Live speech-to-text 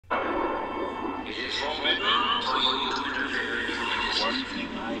One thing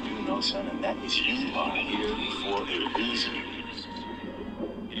I do know, son, and that is you are here for a reason.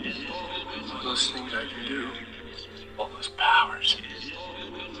 All those things I can do, all those powers,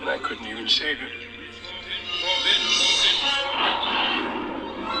 and I couldn't even save him.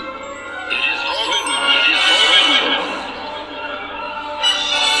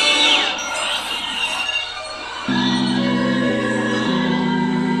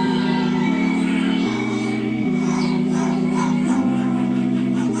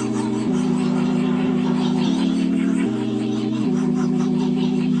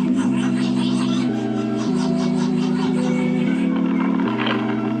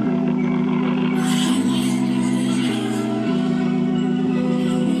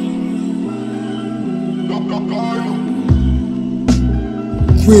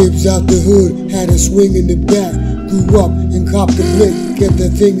 Cribs out the hood, had a swing in the back. Grew up and copped the blick, kept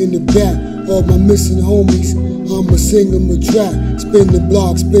that thing in the back. All my missing homies, I'ma sing them a track. Spin the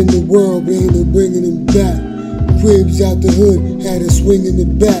block, spin the world, but ain't no bringing them back. Cribs out the hood, had a swing in the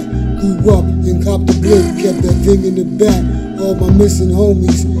back. Grew up and copped the blick, kept that thing in the back. All my missing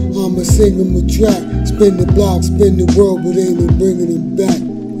homies, I'ma sing them a track. Spin the block, spin the world, but ain't no bringing them back.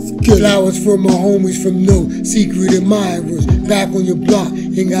 Flowers for my homies from no secret admirers. Back on your block,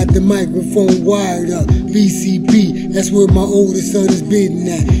 ain't got the microphone wired up. BCP, that's where my oldest son is bidding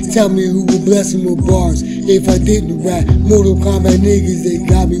at. Tell me who will bless him with bars if I didn't rap. Mortal Kombat niggas, they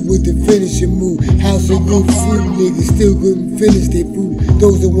got me with the finishing move. House of good food niggas still couldn't finish their food.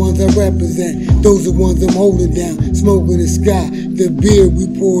 Those the ones I represent, those the ones I'm holding down. Smoke in the sky, the beer we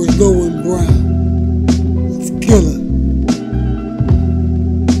pour is low and brown. It's killer.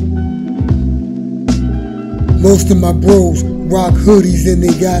 Most of my bros rock hoodies and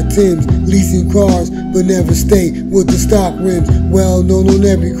they got Timbs, leasing cars but never stay with the stock rims. Well known on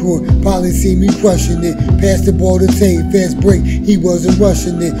every court, probably see me crushing it. Pass the ball to Tate, fast break, he wasn't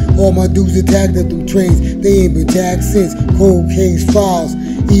rushing it. All my dudes are tagged up them trains, they ain't been tagged since. Cold case files,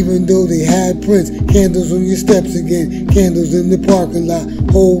 even though they had prints. Candles on your steps again, candles in the parking lot.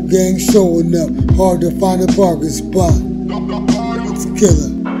 Whole gang showing up, hard to find a parking spot. It's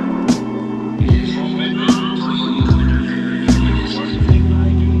killer.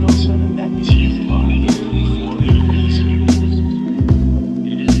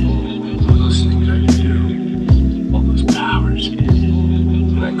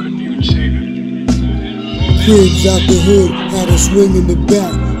 Cribs out the hood, had a swing in the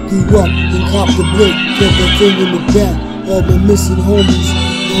back. Grew up and copped the blick, kept that thing in the back. All my missing homies,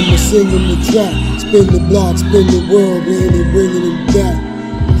 I'ma sing them the track. Spin the block, spin the world, and they bringing them back.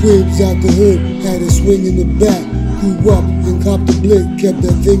 Cribs out the hood, had a swing in the back. Grew up and copped the blick, kept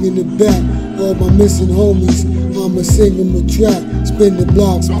that thing in the back. All my missing homies, I'ma sing them a track. Spin the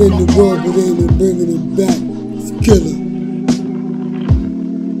block, spin the world, but ain't no bringing them back. It's killer.